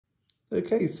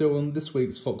Okay, so on this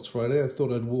week's Fox Friday, I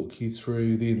thought I'd walk you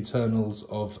through the internals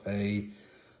of a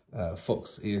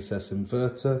Fox ESS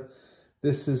inverter.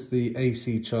 This is the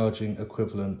AC charging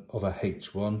equivalent of a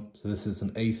H1. So this is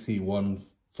an AC1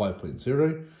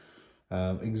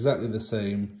 5.0, exactly the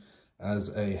same as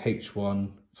a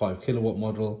H1 5 kilowatt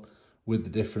model, with the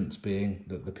difference being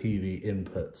that the PV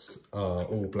inputs are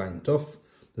all blanked off.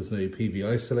 There's no PV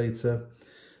isolator.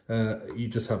 You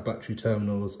just have battery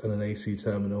terminals and an AC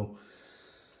terminal.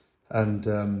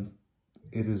 And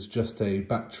it is just a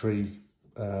battery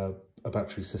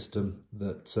system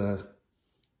that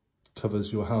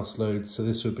covers your house load. So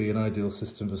this would be an ideal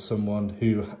system for someone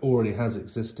who already has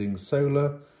existing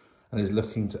solar and is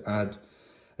looking to add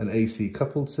an AC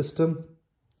coupled system,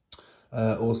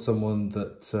 or someone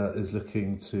that is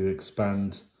looking to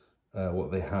expand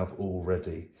what they have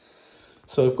already.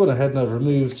 So I've gone ahead and I've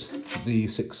removed the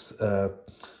 6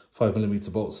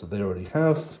 5mm bolts that they already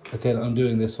have. Again, I'm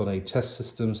doing this on a test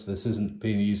system, so this isn't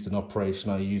being used in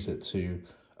operation. I use it to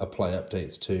apply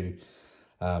updates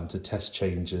to test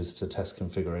changes, to test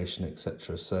configuration,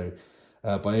 etc. So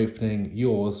by opening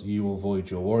yours, you will void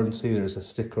your warranty. There is a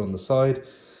sticker on the side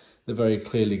that very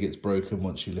clearly gets broken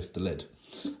once you lift the lid.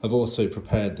 I've also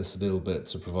prepared this a little bit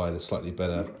to provide a slightly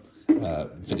better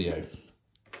video.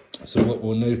 So what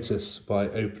we'll notice by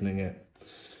opening it,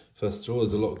 first of all,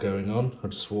 there's a lot going on. I'll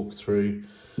just walk through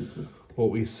what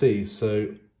we see.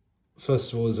 So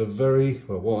first of all, there's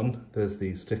there's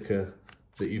the sticker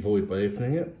that you void by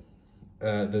opening it.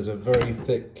 There's a very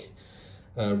thick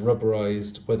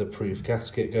rubberized weatherproof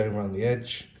gasket going around the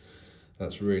edge.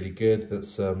 That's really good. That's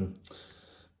some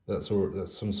sort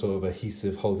of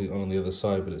adhesive holding on the other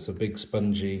side, but it's a big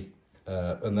spongy,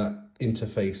 and that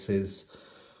interfaces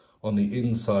on the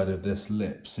inside of this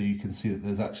lip, so you can see that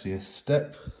there's actually a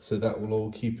step, so that will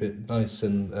all keep it nice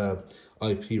and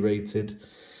IP rated.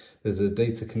 There's a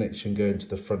data connection going to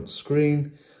the front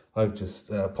screen. I've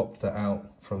just popped that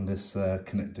out from this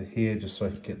connector here, just so I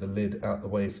can get the lid out the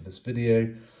way for this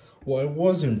video. What I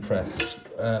was impressed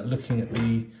looking at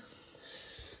the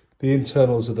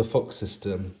internals of the Fox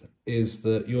system is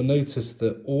that you'll notice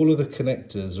that all of the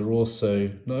connectors are also,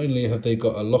 not only have they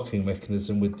got a locking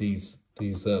mechanism with these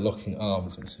locking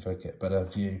arms. Let's see if I get a better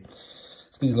view.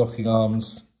 So these locking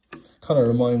arms kind of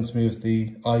reminds me of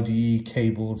the IDE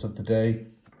cables of the day,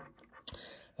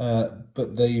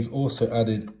 but they've also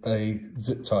added a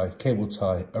zip tie, cable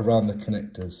tie around the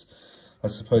connectors. I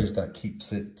suppose that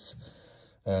keeps it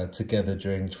together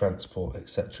during transport,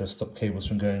 etc. Stop cables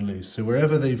from going loose. So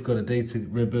wherever they've got a data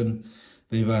ribbon,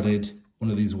 they've added one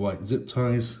of these white zip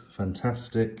ties.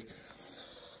 Fantastic.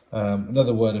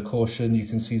 Another word of caution, you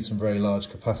can see some very large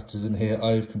capacitors in here.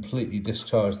 I've completely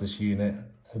discharged this unit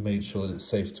and made sure that it's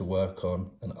safe to work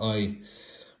on. And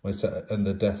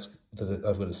the desk that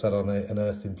I've got it set on an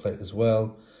earthing plate as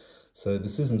well. So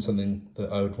this isn't something that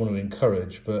I would want to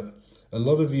encourage, but a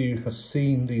lot of you have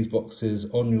seen these boxes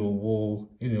on your wall,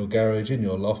 in your garage, in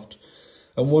your loft,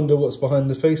 and wonder what's behind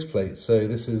the faceplate. So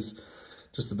this is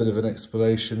just a bit of an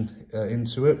explanation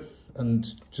into it, and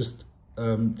just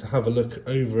to have a look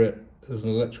over it as an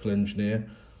electrical engineer,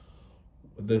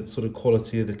 the sort of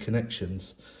quality of the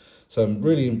connections. So I'm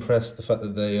really impressed the fact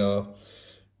that they are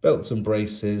belts and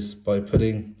braces by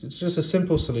putting, it's just a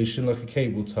simple solution like a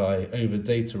cable tie over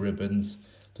data ribbons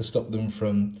to stop them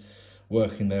from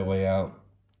working their way out.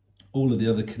 All of the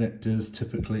other connectors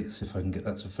typically, let's see if I can get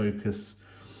that to focus,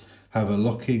 have a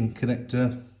locking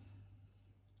connector.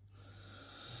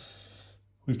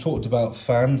 We've talked about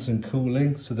fans and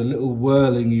cooling, so the little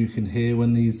whirling you can hear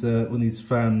when these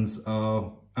fans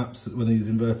are when these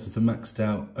inverters are maxed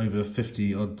out over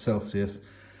 50 odd Celsius,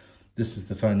 this is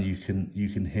the fan you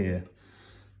can hear.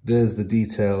 There's the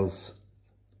details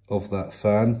of that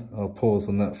fan. I'll pause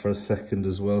on that for a second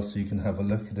as well so you can have a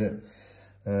look at it.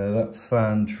 That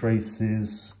fan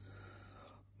traces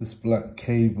this black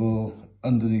cable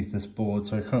underneath this board,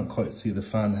 so I can't quite see the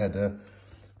fan header,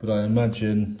 but I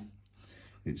imagine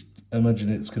it's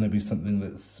going to be something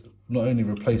that's not only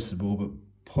replaceable but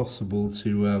possible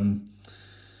to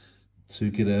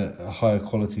get a higher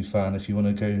quality fan if you want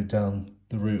to go down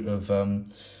the route of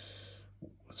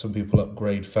some people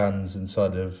upgrade fans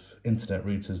inside of internet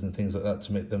routers and things like that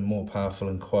to make them more powerful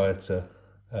and quieter.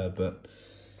 But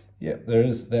yeah, there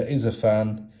is a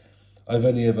fan. I've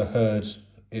only ever heard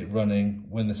it running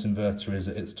when this inverter is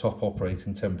at its top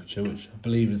operating temperature, which I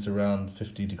believe is around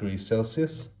 50 degrees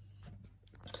Celsius.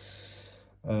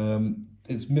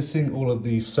 It's missing all of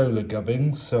the solar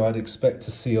gubbins, so I'd expect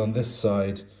to see on this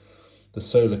side the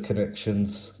solar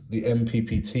connections, the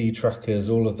MPPT trackers,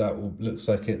 all of that looks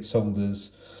like it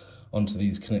solders onto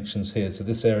these connections here. So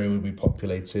this area will be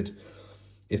populated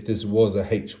if this was a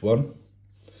H1.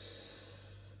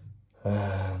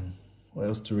 What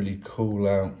else to really call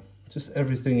out? Just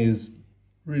everything is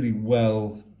really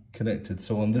well connected.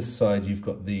 So on this side, you've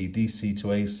got the DC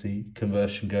to AC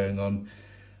conversion going on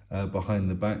behind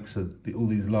the back. So all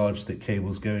these large thick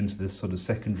cables go into this sort of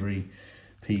secondary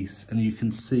piece. And you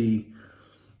can see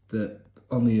that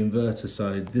on the inverter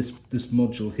side, this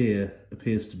module here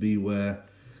appears to be where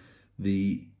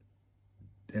the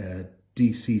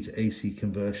DC to AC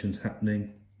conversion's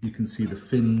happening. You can see the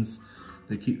fins,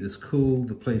 they keep this cool,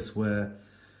 the place where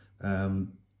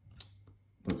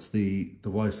that's the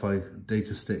Wi-Fi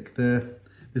data stick there.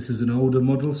 This is an older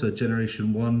model, so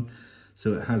generation 1,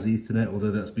 so it has Ethernet,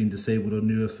 although that's been disabled on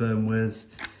newer firmwares.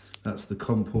 That's the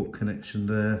COM port connection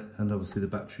there, and obviously the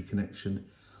battery connection,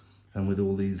 and with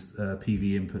all these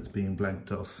PV inputs being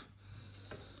blanked off.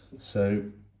 So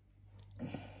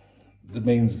the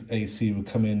mains AC would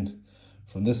come in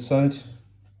from this side,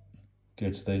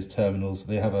 go to those terminals.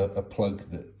 They have a plug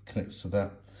that connects to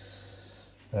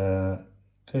that.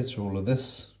 Goes through all of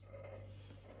this.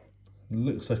 It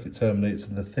looks like it terminates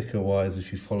in the thicker wires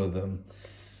if you follow them.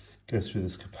 Go through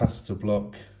this capacitor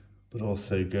block, but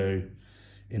also go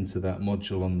into that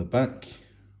module on the back.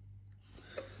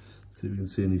 See if we can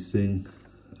see anything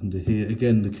under here.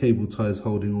 Again, the cable ties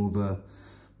holding all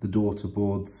the daughter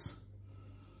boards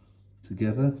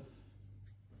together.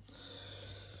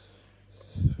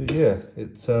 But yeah,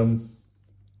 it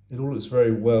all looks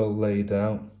very well laid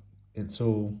out. It's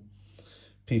all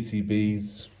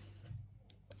PCBs.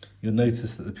 You'll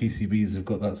notice that the PCBs have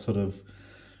got that sort of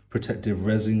protective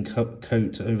resin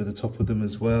coat over the top of them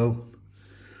as well.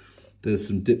 There's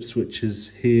some dip switches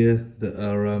here that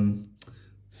are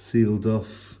sealed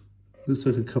off. Looks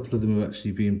like a couple of them have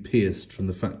actually been pierced from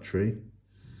the factory.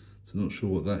 So I'm not sure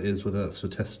what that is, whether that's for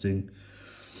testing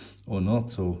or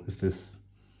not, or if this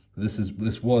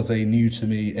was a new to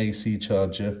me AC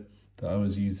charger that I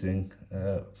was using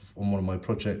on one of my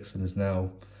projects and is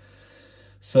now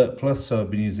surplus, so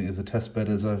I've been using it as a test bed,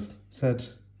 as I've said.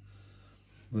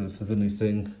 But if there's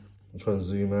anything, I'll try and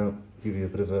zoom out, give you a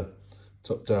bit of a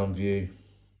top-down view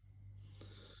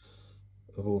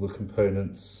of all the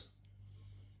components.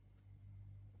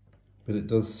 But it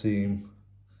does seem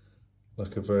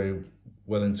like a very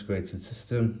well integrated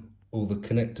system. All the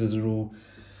connectors are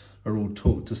all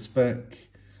torqued to spec,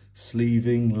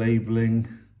 sleeving, labelling,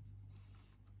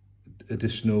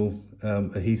 additional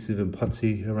adhesive and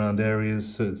putty around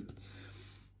areas, so it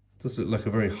does look like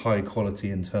a very high quality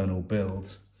internal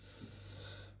build.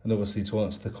 And obviously, to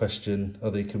answer the question, are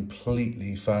they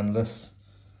completely fanless?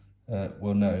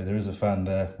 Well, no, there is a fan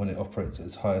there when it operates at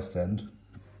its highest end.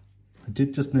 I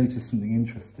did just notice something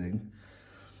interesting,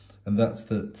 and that's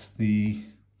that the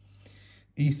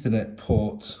Ethernet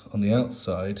port on the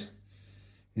outside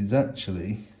is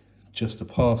actually just a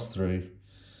pass-through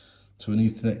to an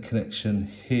Ethernet connection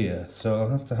here. So I'll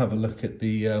have to have a look at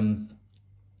the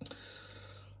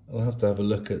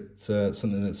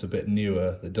something that's a bit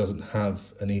newer that doesn't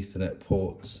have an Ethernet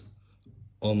port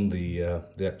on the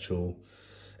actual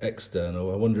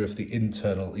external. I wonder if the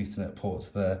internal Ethernet port's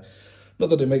there. Not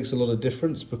that it makes a lot of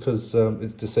difference, because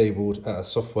it's disabled at a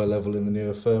software level in the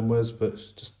newer firmwares, but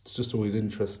it's just always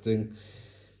interesting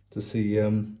to see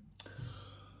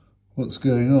what's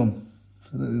going on.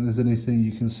 So I don't think there's anything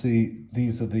you can see.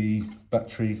 These are the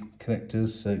battery connectors,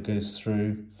 so it goes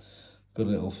through. Got a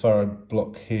little Farad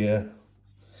block here,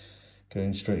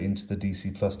 going straight into the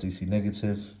DC plus, DC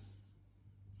negative.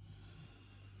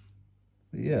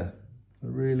 But yeah, a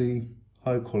really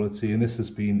high quality, and this has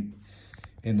been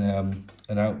in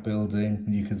an outbuilding,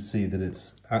 and you can see that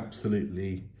it's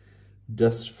absolutely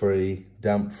dust-free,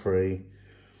 damp-free,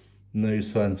 no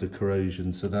signs of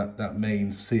corrosion. So that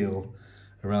main seal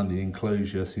around the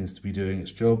enclosure seems to be doing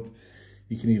its job.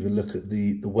 You can even look at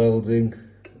the welding.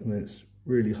 I mean, it's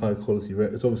really high quality.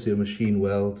 It's obviously a machine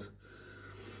weld,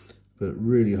 but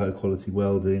really high quality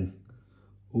welding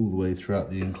all the way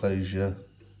throughout the enclosure.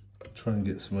 Try and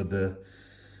get some of the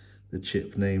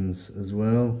chip names as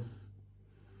well.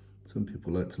 Some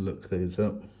people like to look those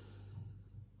up.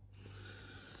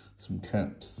 Some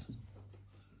caps,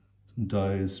 some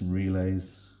diodes, some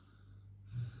relays.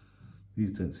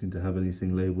 These don't seem to have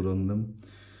anything labelled on them.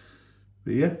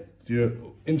 But yeah, if you're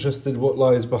interested what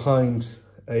lies behind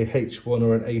a H1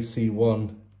 or an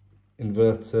AC1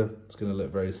 inverter, it's going to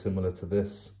look very similar to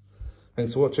this.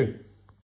 Thanks for watching.